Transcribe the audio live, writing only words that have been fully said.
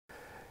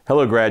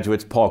Hello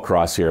graduates, Paul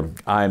Cross here.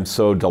 I'm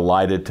so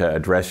delighted to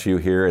address you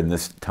here in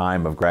this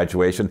time of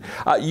graduation.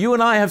 You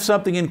and I have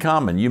something in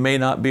common. You may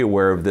not be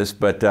aware of this,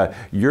 but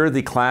you're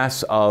the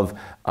class of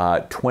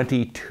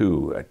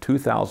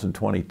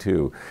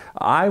 2022.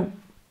 I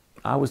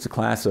was the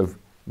class of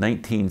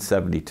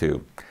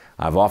 1972.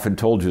 I've often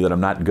told you that I'm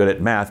not good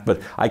at math,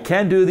 but I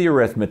can do the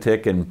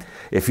arithmetic, and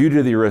if you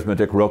do the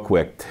arithmetic real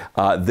quick,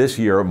 this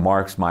year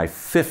marks my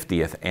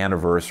 50th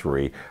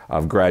anniversary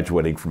of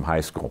graduating from high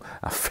school.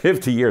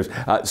 50 years.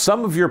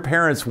 Some of your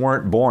parents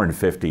weren't born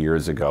 50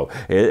 years ago.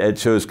 It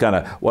shows kind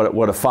of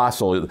what a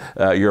fossil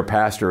your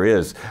pastor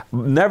is.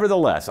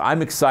 Nevertheless,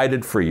 I'm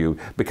excited for you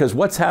because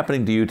what's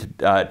happening to you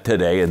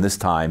today in this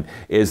time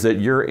is that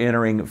you're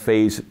entering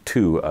phase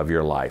 2 of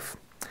your life.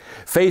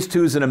 Phase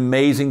 2 is an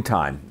amazing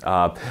time.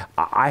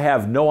 I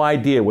have no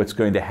idea what's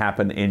going to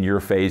happen in your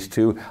phase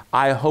 2.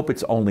 I hope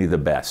it's only the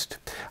best.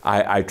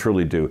 I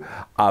truly do.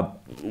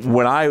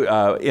 When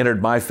I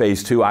entered my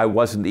phase 2, I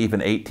wasn't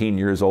even 18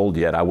 years old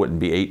yet. I wouldn't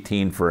be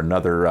 18 for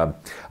another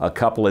a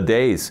couple of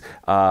days.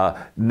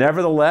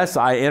 Nevertheless,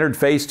 I entered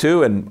phase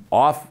 2 and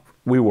off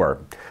we were.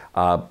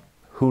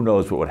 Who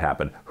knows what would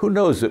happen? Who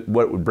knows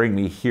what would bring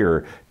me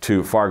here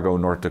to Fargo,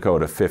 North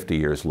Dakota 50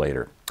 years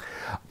later?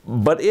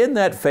 But in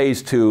that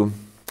phase 2,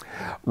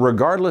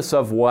 regardless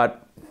of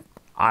what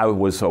I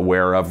was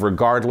aware of,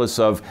 regardless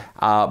of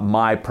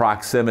my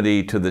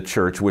proximity to the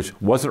church, which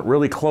wasn't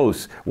really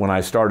close when I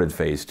started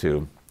phase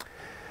 2,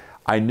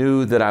 I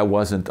knew that I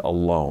wasn't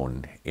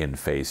alone in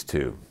phase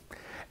 2.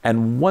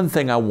 And one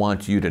thing I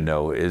want you to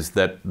know is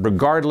that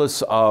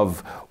regardless of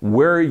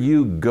where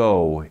you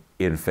go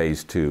in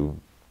phase 2,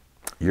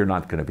 you're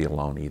not going to be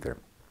alone either.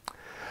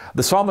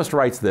 The psalmist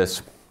writes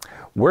this,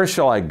 "Where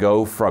shall I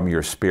go from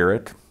your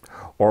spirit?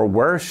 Or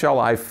where shall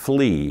I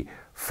flee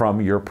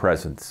from your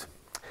presence?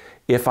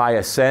 If I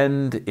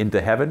ascend into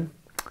heaven,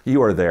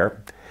 you are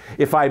there.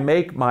 If I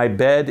make my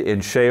bed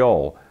in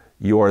Sheol,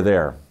 you are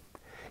there.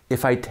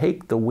 If I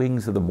take the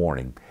wings of the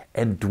morning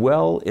and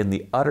dwell in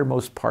the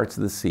uttermost parts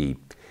of the sea,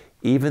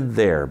 even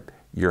there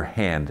your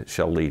hand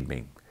shall lead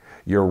me.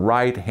 Your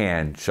right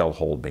hand shall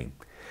hold me.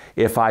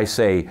 If I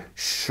say,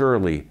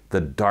 surely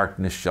the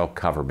darkness shall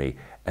cover me,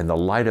 and the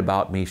light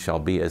about me shall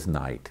be as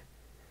night.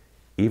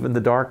 Even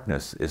the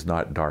darkness is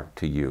not dark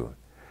to you.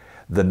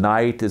 The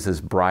night is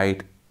as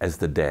bright as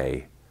the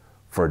day,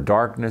 for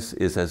darkness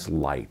is as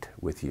light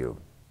with you."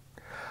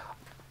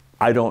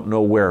 I don't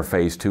know where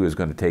phase 2 is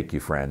going to take you,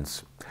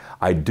 friends.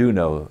 I do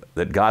know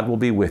that God will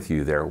be with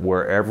you there,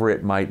 wherever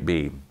it might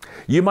be.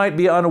 You might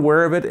be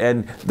unaware of it,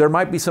 and there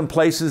might be some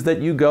places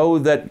that you go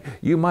that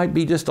you might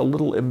be just a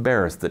little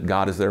embarrassed that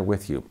God is there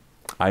with you.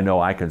 I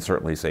know I can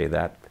certainly say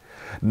that.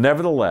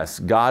 Nevertheless,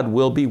 God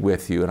will be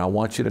with you, and I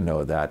want you to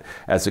know that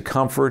as a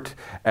comfort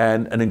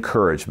and an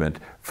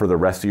encouragement for the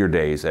rest of your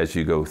days as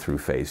you go through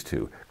phase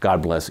 2.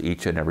 God bless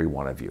each and every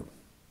one of you.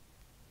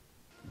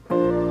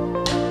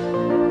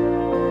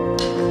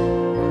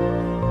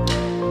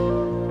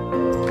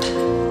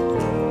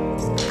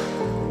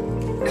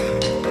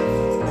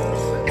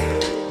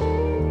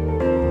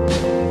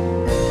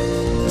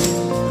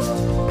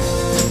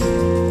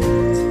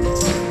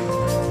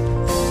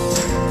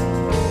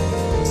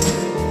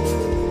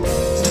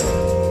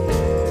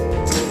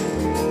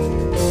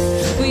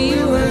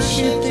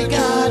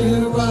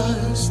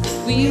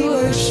 We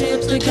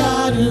worship the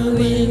God who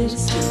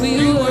is.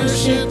 We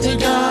worship the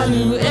God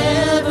who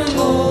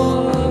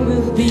evermore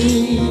will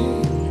be.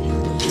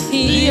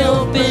 He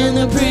opened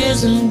the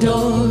prison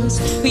doors.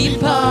 We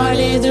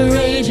parted the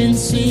raging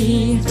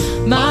sea.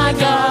 My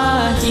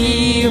God,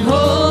 He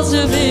holds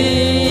the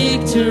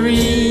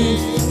victory.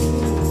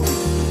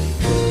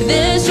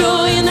 There's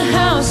joy in the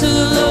house of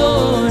the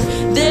Lord.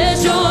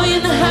 There's joy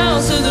in the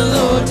house of the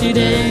Lord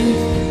today.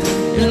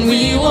 And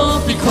we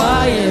won't be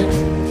quiet.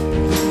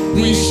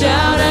 We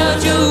shout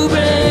out your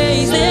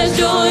praise. There's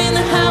joy in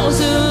the house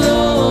of the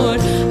Lord.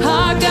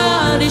 Our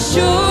God is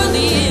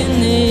surely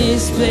in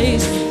this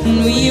place,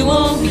 and we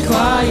won't be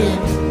quiet.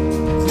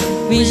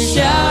 We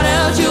shout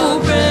out your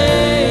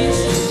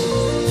praise.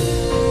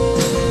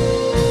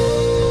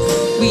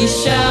 We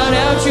shout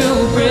out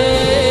your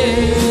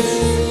praise.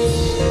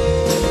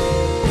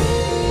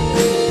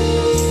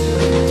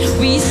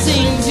 We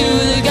sing to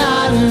the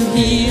God who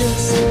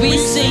heals. We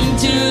sing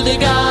to the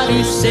God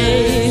who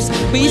saves.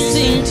 We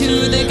sing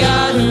to the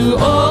God who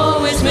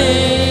always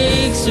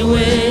makes a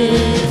way.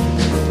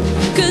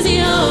 'Cause He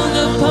hung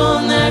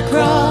upon that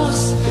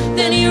cross,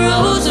 then He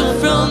rose up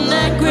from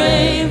that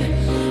grave.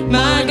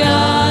 My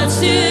God,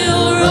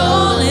 still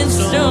rolling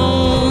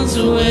stones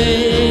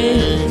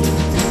away.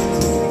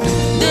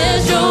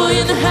 There's joy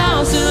in the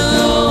house of the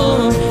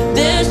Lord.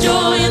 There's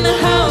joy in the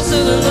house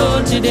of the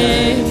Lord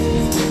today.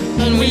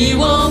 And we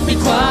won't be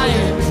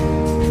quiet.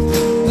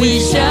 We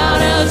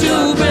shout out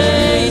your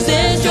praise.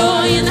 There's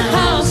joy in the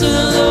house of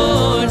the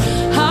Lord.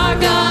 Our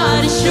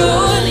God is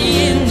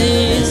surely in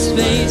this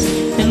place,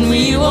 and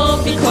we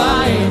won't be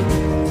quiet.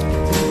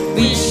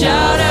 We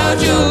shout out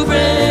your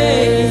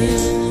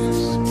praise.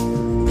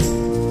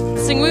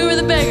 Sing, we were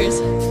the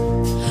beggars.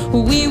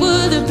 We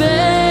were the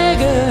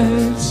beggars.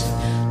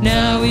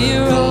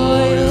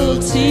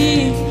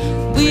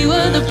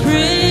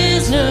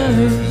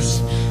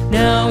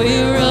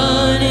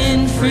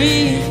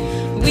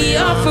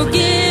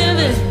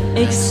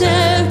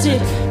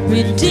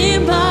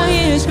 redeemed by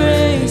His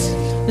grace.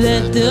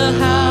 Let the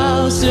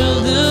house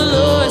of the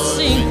Lord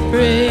sing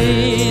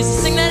praise.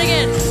 Sing that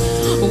again.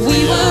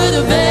 We were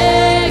the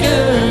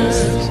beggars,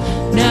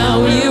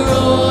 now we're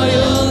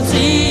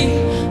royalty.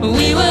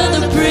 We were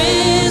the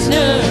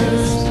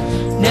prisoners,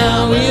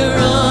 now we're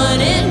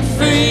running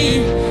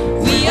free.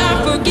 We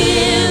are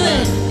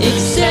forgiven,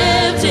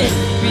 accepted,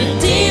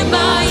 redeemed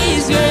by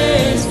His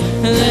grace.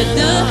 And let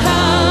the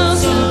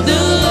house of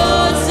the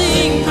Lord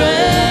sing praise.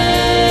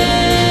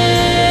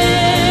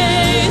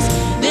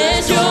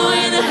 There's joy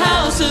in the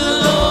house of the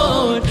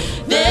Lord.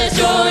 There's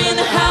joy in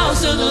the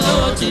house of the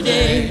Lord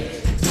today.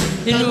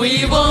 And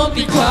we won't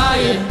be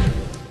quiet.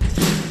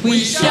 We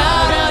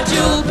shout out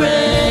your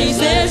praise.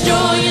 There's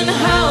joy in the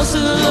house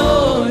of the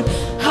Lord.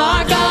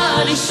 Our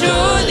God is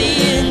surely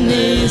in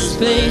this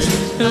place.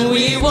 And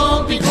we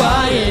won't be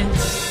quiet.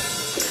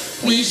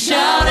 We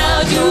shout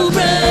out your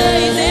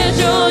praise. There's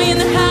joy in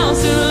the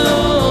house of the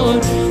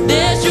Lord.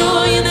 There's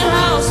joy in the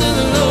house of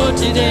the Lord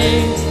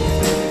today.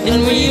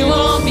 And we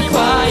won't be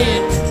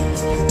quiet.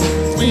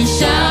 We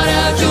shout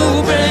out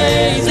your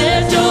praise.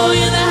 There's joy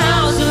in the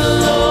house of the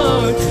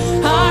Lord.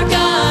 Our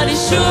God is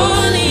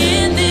surely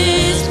in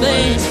this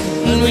place.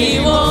 And we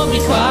won't be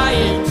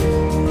quiet.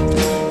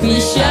 We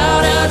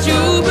shout out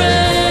your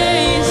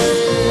praise.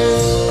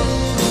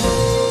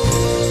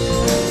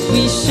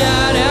 We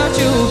shout out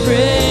your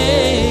praise.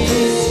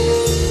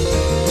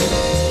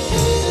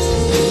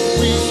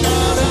 We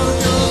shout out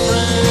your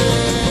praise.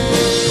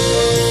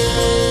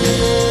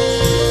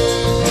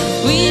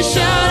 We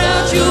shout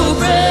out your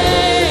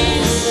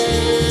praise.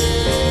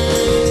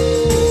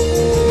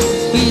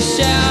 We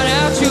shout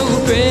out your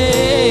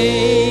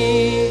praise.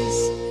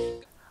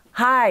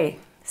 Hi,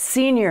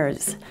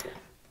 seniors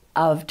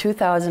of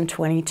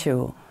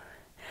 2022.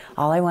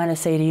 All I want to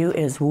say to you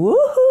is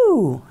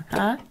woohoo,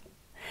 huh?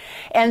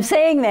 And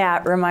saying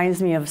that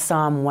reminds me of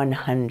Psalm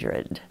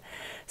 100.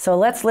 So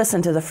let's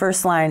listen to the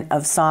first line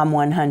of Psalm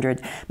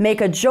 100. Make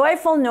a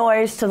joyful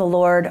noise to the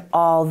Lord,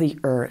 all the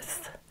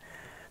earth.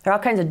 There are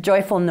all kinds of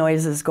joyful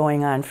noises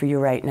going on for you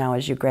right now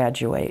as you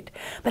graduate.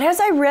 But as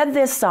I read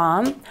this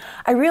psalm,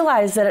 I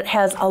realized that it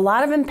has a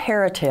lot of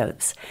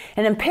imperatives.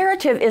 An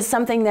imperative is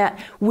something that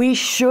we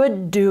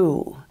should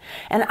do.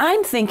 And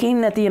I'm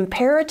thinking that the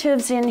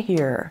imperatives in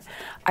here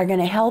are going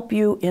to help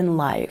you in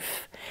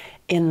life,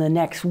 in the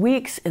next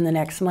weeks, in the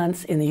next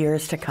months, in the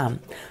years to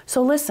come.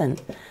 So listen,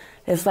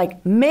 it's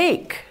like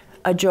make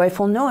a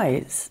joyful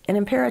noise, an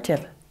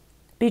imperative.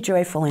 Be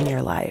joyful in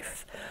your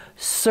life.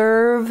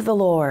 Serve the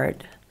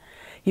Lord.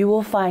 You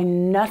will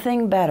find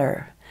nothing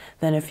better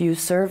than if you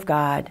serve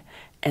God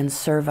and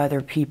serve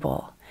other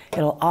people.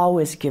 It'll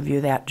always give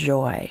you that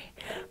joy.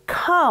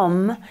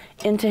 Come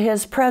into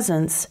His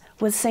presence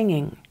with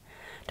singing.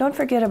 Don't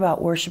forget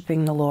about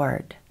worshiping the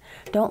Lord.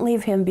 Don't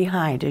leave Him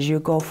behind as you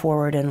go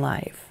forward in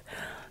life.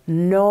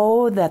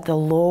 Know that the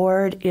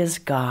Lord is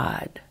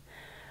God.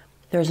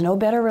 There's no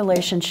better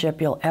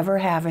relationship you'll ever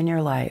have in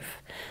your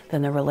life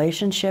than the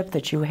relationship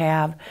that you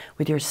have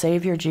with your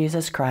Savior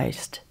Jesus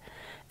Christ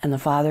and the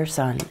Father,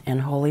 Son,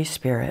 and Holy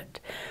Spirit.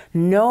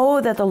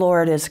 Know that the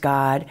Lord is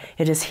God.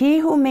 It is He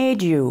who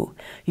made you.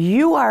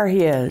 You are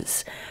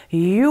His.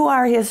 You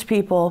are His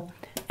people,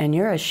 and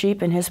you're a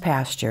sheep in His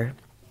pasture.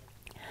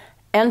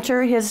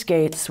 Enter His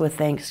gates with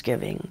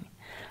thanksgiving.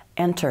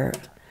 Enter.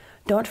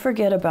 Don't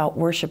forget about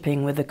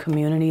worshiping with the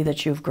community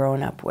that you've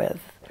grown up with.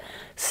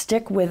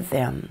 Stick with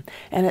them.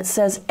 And it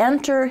says,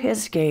 enter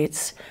His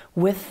gates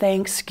with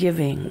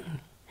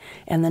thanksgiving.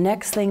 And the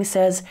next thing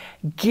says,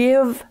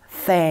 give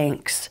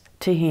thanks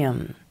to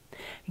Him.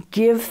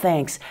 Give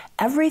thanks.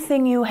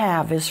 Everything you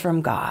have is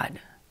from God.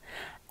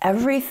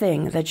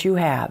 Everything that you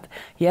have.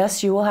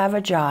 Yes, you will have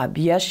a job.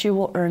 Yes, you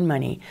will earn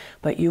money.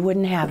 But you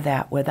wouldn't have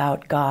that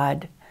without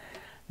God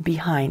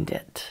behind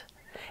it.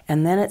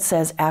 And then it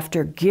says,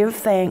 after give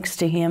thanks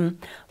to Him,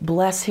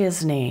 bless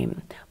His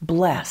name.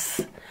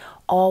 Bless.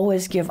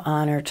 Always give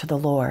honor to the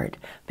Lord,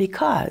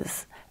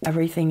 because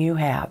everything you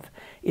have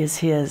is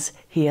His.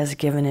 He has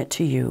given it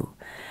to you.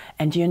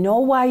 And do you know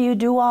why you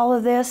do all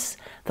of this?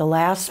 The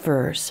last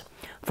verse,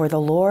 for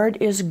the Lord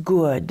is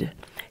good.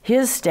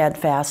 His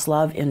steadfast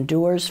love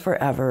endures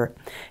forever,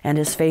 and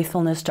His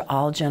faithfulness to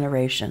all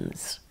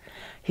generations.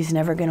 He's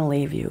never going to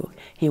leave you.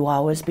 He will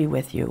always be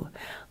with you.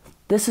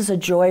 This is a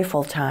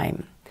joyful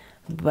time.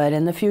 But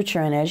in the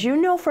future, and as you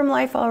know from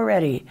life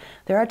already,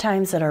 there are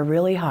times that are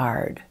really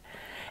hard.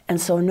 And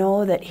so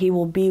know that He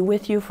will be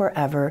with you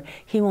forever.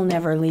 He will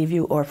never leave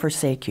you or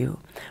forsake you.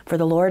 For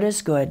the Lord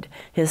is good.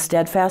 His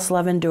steadfast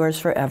love endures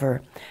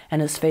forever,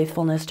 and His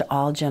faithfulness to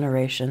all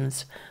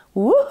generations.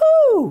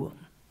 Woohoo!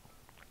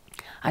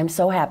 I'm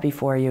so happy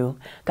for you.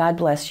 God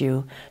bless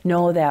you.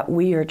 Know that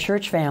we, your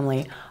church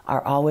family,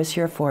 are always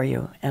here for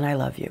you, and I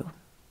love you.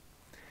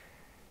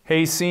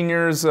 Hey,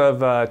 seniors of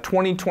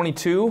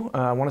 2022,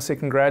 I want to say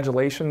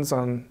congratulations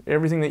on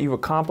everything that you've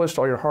accomplished,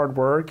 all your hard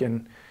work,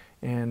 and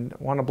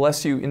want to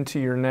bless you into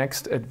your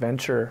next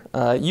adventure.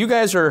 You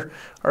guys are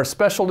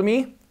special to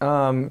me.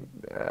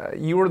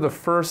 You were the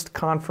first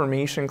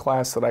confirmation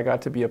class that I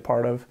got to be a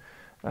part of.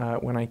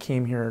 when I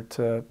came here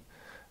to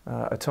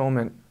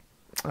Atonement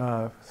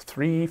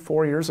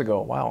 3-4 years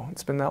ago. Wow,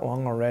 it's been that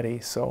long already.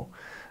 So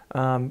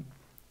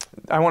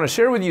I want to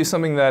share with you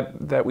something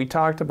that we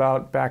talked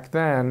about back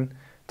then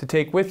to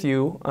take with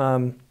you.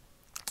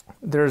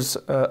 There's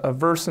a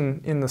verse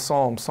in the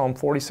Psalm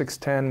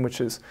 46:10,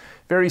 which is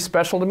very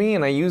special to me,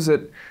 and I use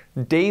it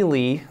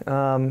daily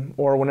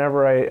or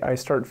whenever I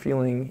start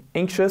feeling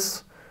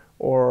anxious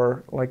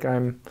or like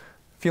I'm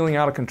feeling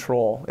out of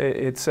control.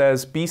 It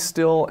says, "Be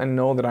still and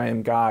know that I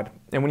am God."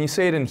 And when you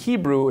say it in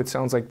Hebrew, it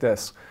sounds like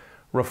this: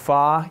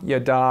 Rapha,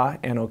 Yada,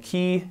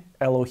 Anoki,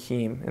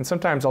 Elohim. And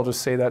sometimes I'll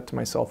just say that to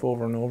myself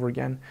over and over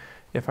again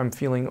if I'm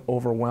feeling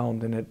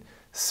overwhelmed, and it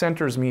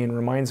centers me and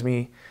reminds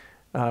me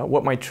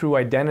what my true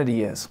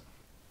identity is.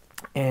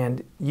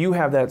 And you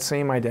have that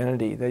same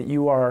identity, that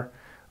you are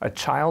a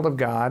child of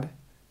God,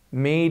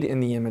 made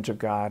in the image of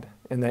God,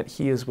 and that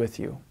He is with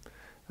you.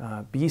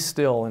 Be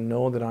still and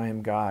know that I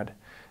am God.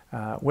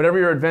 Whatever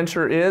your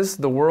adventure is,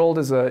 the world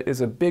is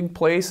a big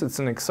place. It's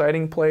an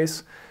exciting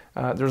place.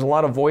 There's a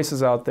lot of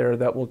voices out there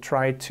that will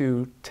try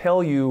to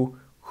tell you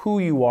who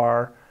you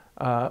are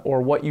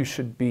or what you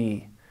should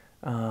be.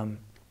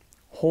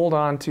 Hold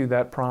on to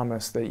that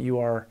promise that you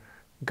are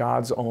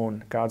God's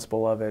own, God's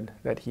beloved,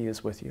 that He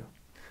is with you.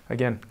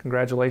 Again,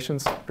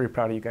 congratulations. Very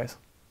proud of you guys.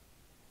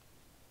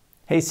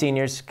 Hey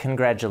seniors,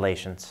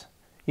 congratulations.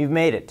 You've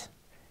made it.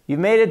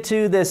 You've made it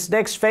to this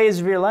next phase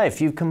of your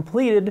life. You've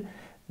completed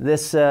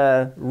this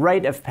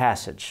rite of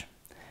passage.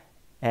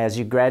 As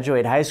you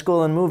graduate high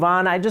school and move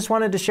on, I just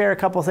wanted to share a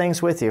couple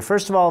things with you.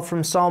 First of all,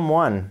 from Psalm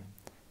 1,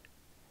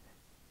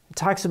 it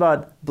talks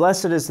about,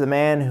 "Blessed is the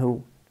man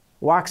who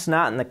walks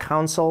not in the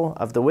counsel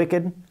of the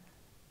wicked,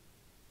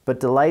 but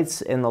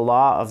delights in the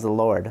law of the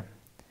Lord.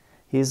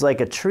 He is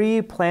like a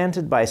tree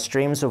planted by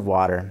streams of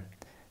water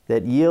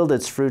that yield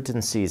its fruit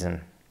in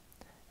season,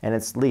 and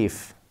its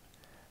leaf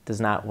does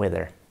not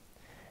wither."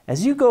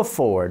 As you go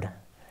forward,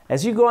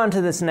 as you go on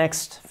to this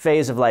next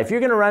phase of life, you're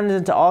going to run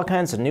into all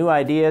kinds of new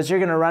ideas. You're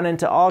going to run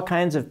into all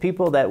kinds of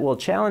people that will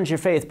challenge your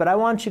faith. But I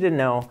want you to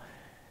know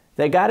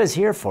that God is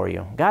here for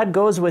you. God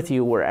goes with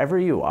you wherever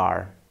you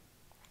are.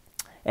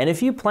 And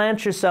if you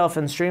plant yourself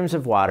in streams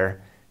of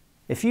water,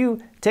 if you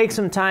take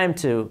some time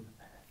to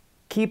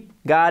keep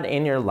God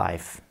in your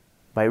life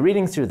by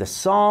reading through the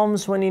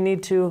Psalms when you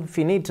need to, if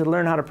you need to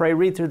learn how to pray,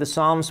 read through the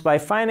Psalms, by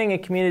finding a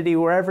community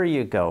wherever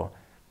you go,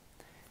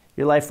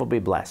 your life will be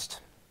blessed.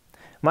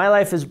 My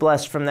life is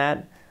blessed from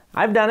that.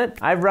 I've done it.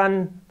 I've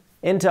run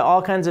into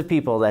all kinds of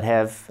people that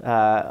have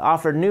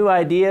offered new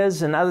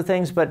ideas and other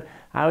things, but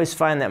I always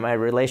find that my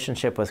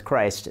relationship with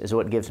Christ is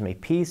what gives me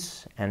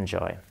peace and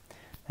joy.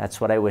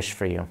 That's what I wish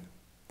for you.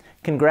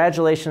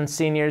 Congratulations,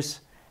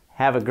 seniors.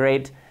 Have a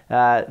great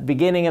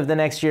beginning of the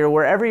next year.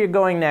 Wherever you're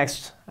going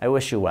next, I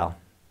wish you well.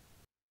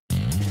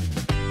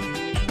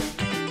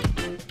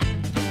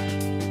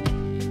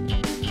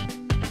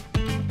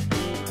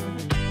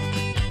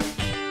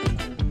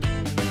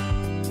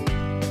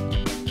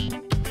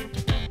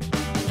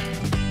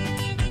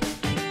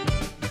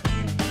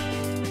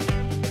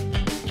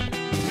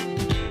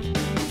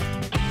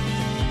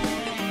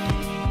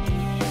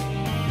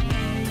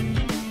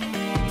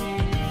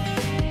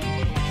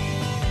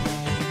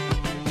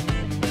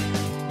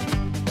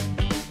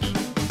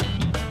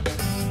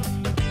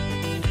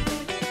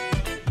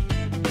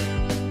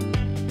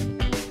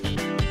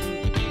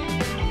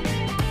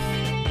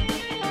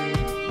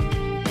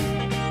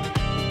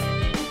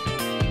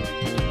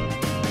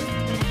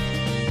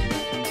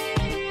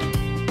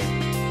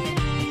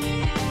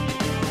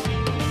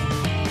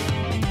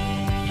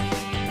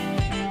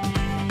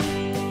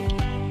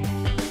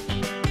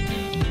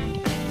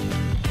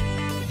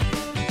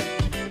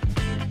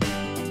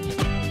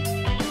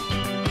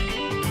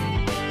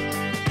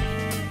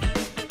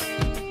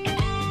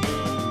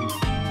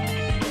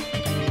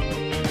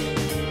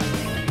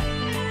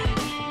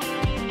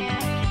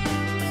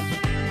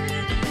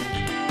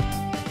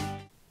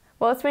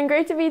 Well, it's been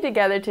great to be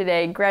together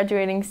today,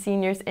 graduating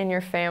seniors and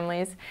your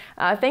families.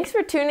 Thanks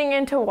for tuning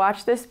in to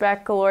watch this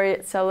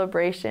baccalaureate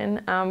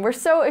celebration. We're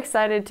so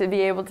excited to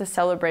be able to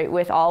celebrate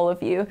with all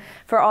of you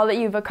for all that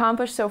you've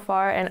accomplished so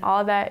far and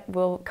all that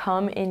will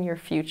come in your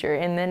future,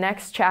 in the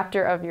next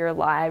chapter of your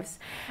lives.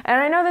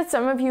 And I know that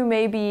some of you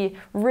may be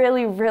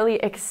really, really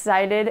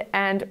excited,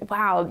 and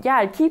wow,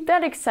 yeah, keep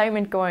that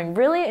excitement going.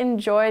 Really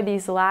enjoy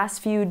these last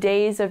few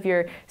days of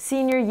your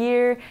senior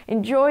year.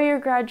 Enjoy your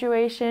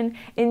graduation.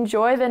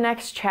 Enjoy the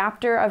next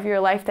chapter of your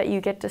life that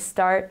you get to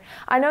start.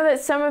 I know that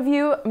some of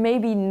you may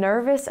be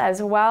nervous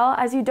as well,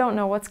 as you don't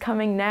know what's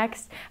coming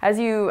next, as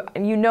you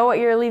know what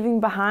you're leaving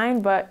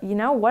behind, but you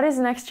know, what is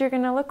next year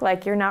going to look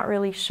like? You're not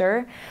really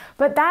sure.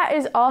 But that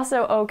is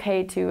also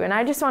okay too. And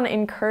I just want to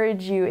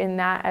encourage you in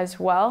that as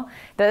well,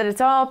 that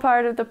it's all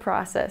part of the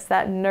process,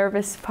 that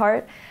nervous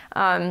part.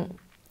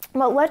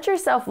 But let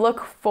yourself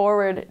look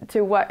forward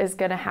to what is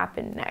going to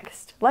happen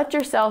next. Let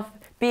yourself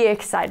be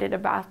excited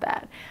about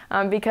that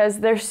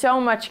because there's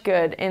so much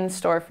good in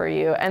store for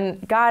you,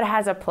 and God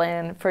has a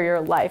plan for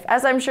your life,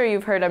 as I'm sure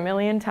you've heard a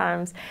million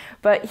times.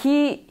 But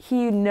He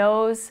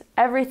knows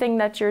everything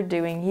that you're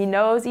doing. He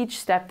knows each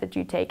step that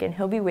you take, and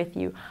He'll be with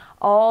you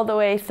all the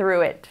way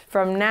through it,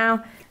 from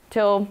now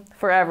till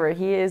forever.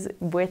 He is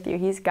with you.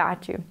 He's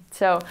got you.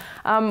 So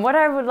what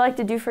I would like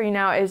to do for you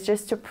now is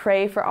just to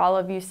pray for all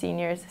of you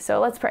seniors.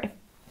 So let's pray.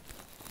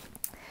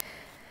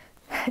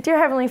 Dear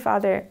Heavenly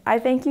Father, I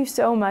thank you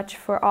so much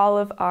for all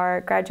of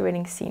our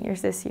graduating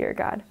seniors this year,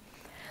 God.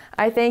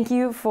 I thank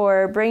you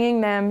for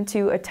bringing them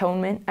to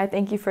Atonement. I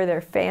thank you for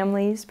their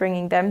families,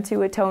 bringing them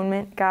to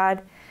Atonement,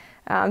 God.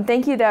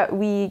 Thank you that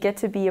we get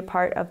to be a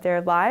part of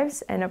their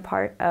lives and a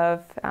part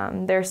of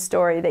their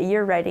story that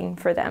you're writing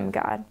for them,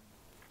 God.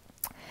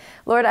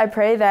 Lord, I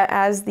pray that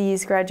as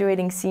these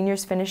graduating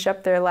seniors finish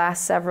up their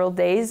last several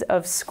days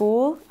of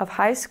school, of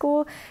high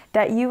school,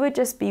 that you would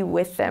just be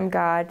with them,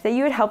 God, that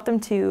you would help them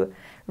to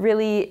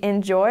really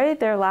enjoy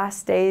their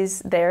last days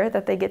there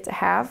that they get to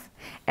have,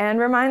 and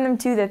remind them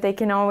too that they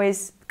can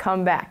always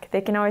come back.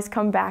 They can always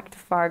come back to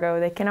Fargo.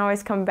 They can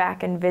always come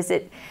back and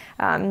visit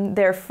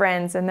their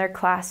friends and their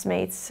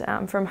classmates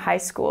from high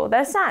school.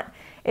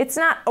 It's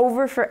not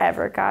over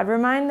forever, God.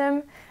 Remind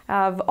them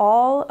of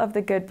all of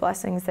the good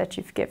blessings that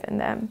you've given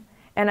them.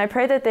 And I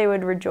pray that they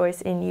would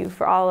rejoice in you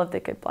for all of the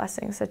good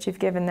blessings that you've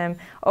given them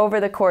over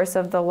the course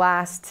of the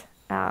last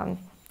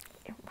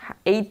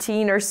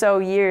 18 or so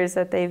years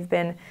that they've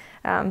been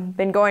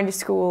going to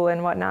school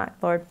and whatnot,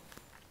 Lord.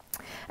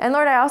 And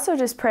Lord, I also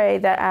just pray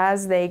that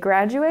as they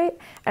graduate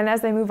and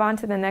as they move on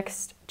to the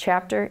next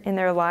chapter in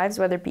their lives,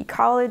 whether it be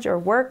college or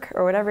work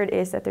or whatever it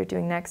is that they're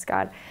doing next,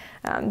 God,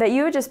 that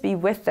you would just be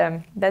with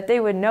them, that they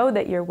would know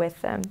that you're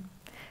with them,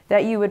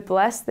 that you would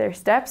bless their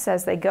steps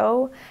as they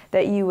go,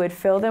 that you would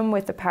fill them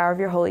with the power of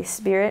your Holy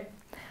Spirit.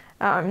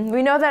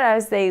 We know that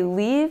as they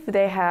leave,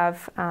 they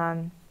have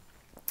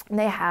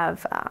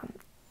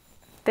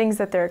things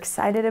that they're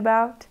excited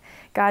about.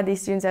 God,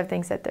 these students have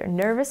things that they're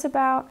nervous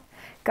about.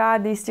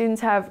 God, these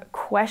students have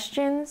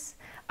questions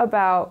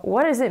about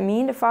what does it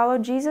mean to follow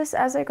Jesus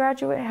as they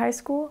graduate high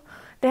school.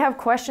 They have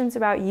questions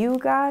about you,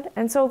 God.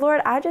 And so,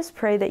 Lord, I just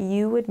pray that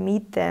you would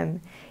meet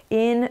them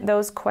in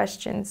those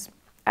questions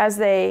as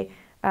they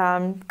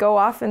go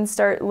off and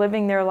start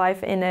living their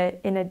life in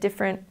a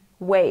different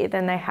way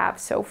than they have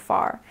so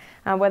far.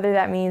 Whether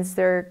that means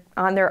they're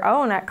on their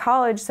own at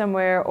college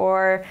somewhere,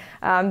 or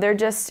they're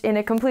just in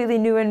a completely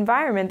new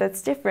environment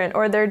that's different,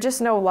 or they're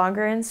just no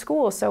longer in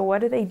school. So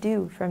what do they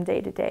do from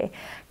day to day?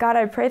 God,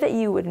 I pray that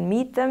you would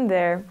meet them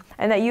there,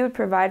 and that you would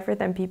provide for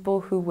them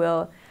people who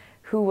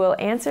will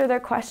answer their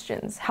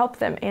questions, help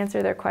them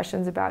answer their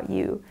questions about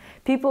you,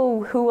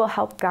 people who will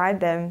help guide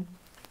them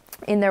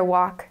in their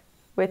walk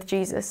with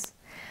Jesus,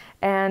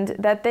 and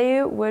that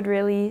they would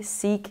really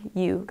seek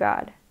you,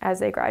 God, as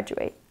they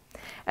graduate.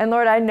 And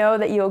Lord, I know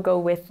that you'll go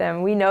with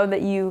them. We know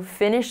that you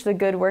finish the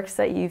good works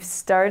that you've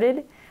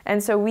started.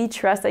 And so we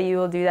trust that you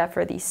will do that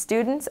for these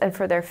students and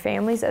for their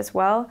families as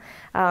well.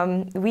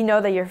 We know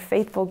that you're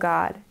faithful,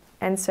 God.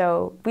 And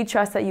so we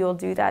trust that you will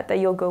do that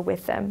you'll go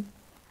with them.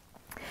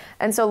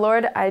 And so,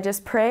 Lord, I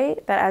just pray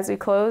that as we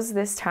close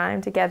this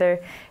time together,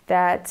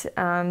 that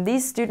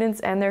these students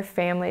and their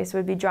families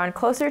would be drawn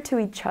closer to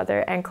each other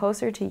and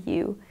closer to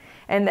you,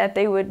 and that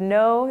they would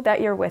know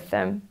that you're with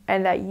them,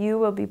 and that you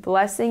will be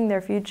blessing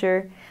their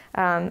future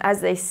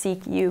as they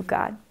seek you,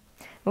 God.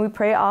 And we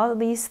pray all of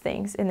these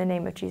things in the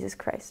name of Jesus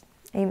Christ.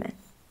 Amen.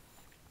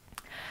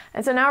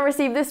 And so now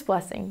receive this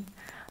blessing.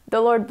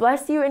 The Lord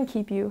bless you and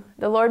keep you.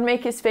 The Lord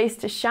make his face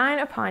to shine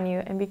upon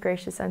you and be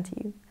gracious unto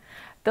you.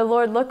 The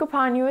Lord look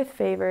upon you with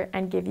favor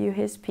and give you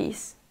his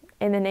peace.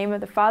 In the name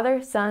of the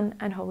Father, Son,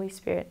 and Holy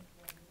Spirit.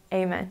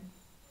 Amen.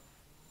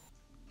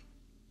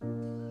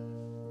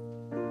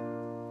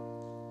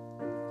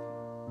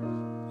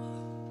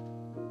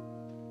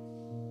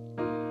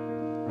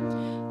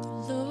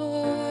 The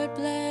Lord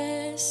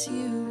bless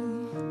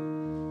you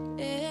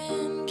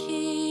and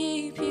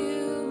keep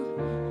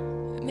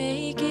you.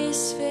 Make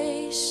his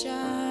face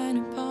shine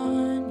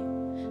upon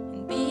you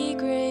and be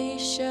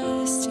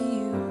gracious to you.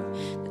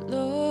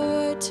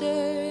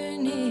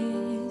 Turn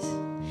his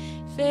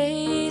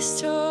face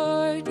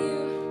toward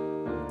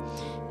you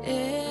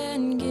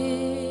and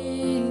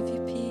give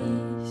you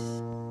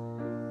peace.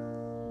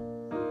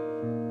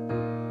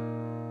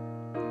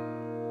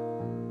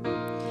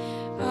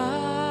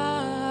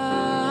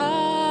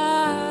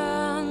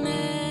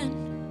 Amen.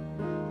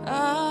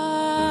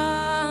 Amen.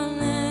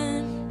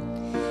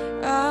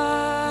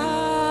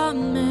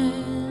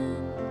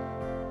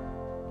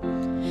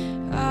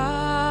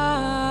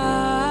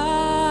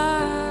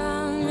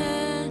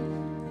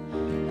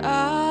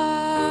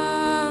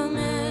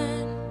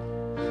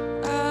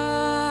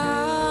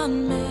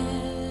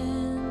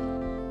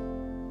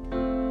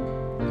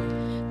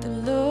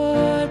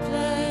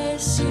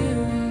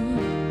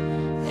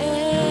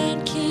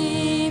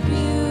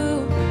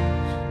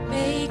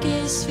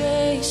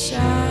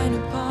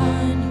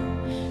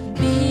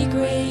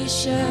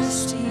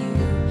 Gracious to you,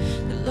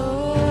 the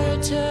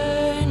Lord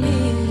turn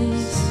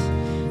his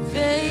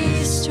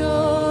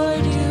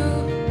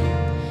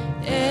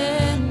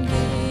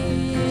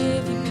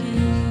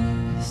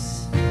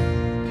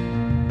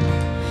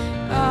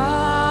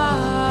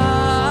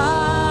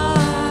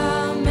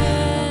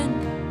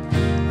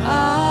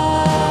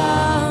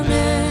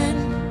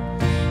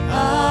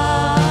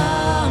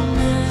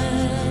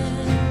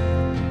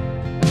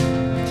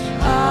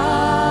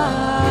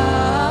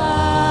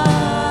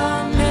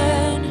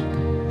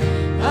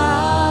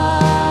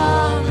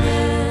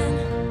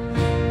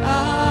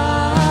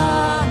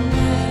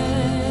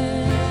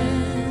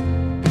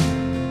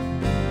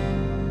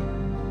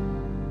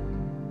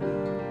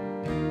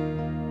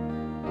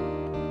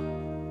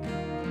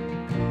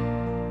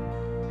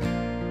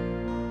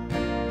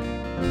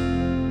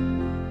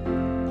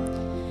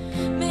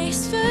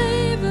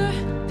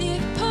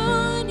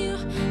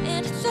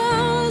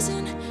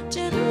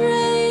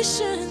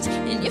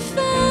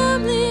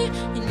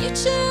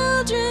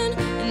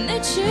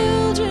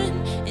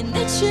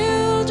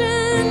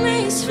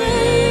His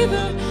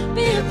favor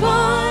be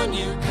upon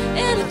you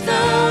and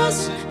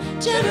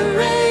 1,000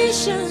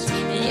 generations,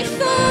 and your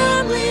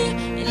family,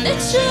 and their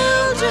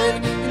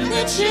children, and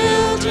their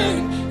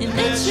children, and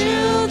their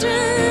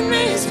children.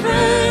 May His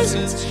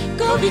presence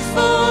go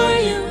before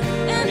you,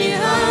 and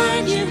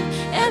behind you,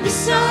 and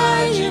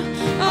beside you,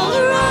 all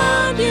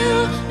around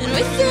you, and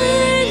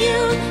within you.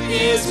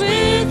 He is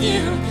with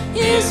you,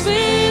 He is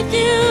with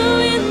you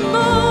in the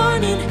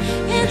morning,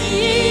 in the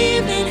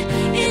evening,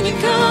 in your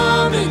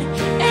coming,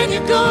 and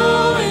your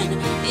going,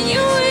 in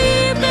your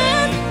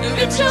weeping, and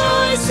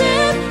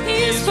rejoicing. He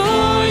is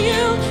for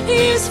you,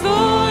 He is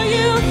for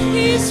you,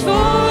 He is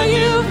for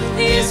you,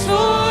 He is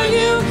for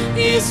you,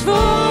 He is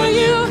for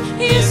you,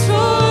 He is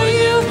for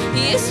you,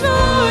 He is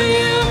for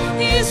you,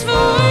 He is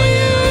for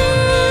you.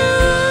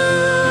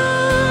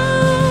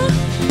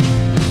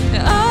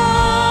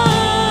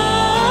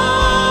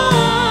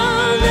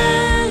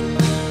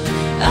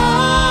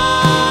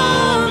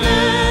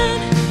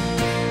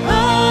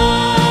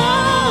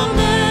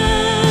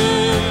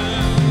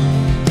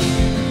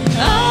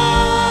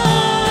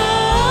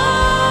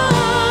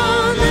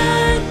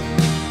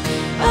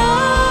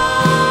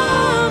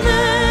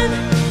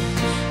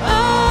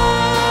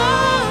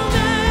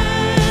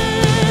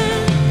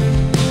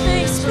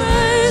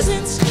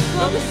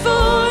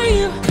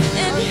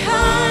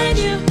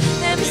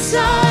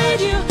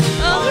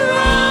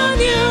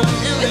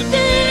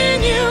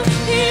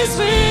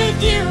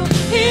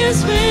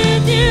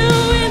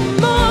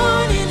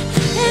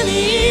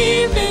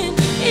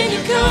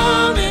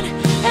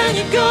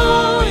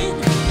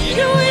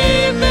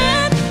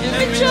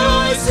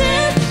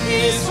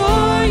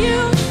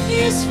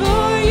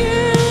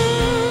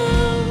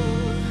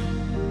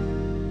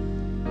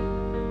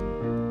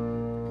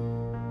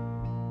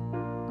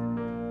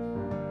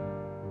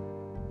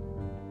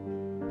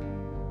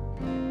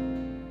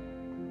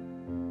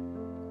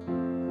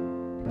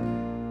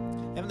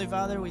 Heavenly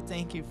Father, we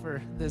thank you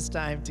for this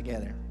time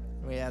together.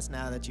 We ask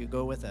now that you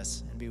go with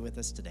us and be with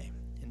us today.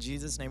 In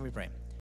Jesus' name we pray.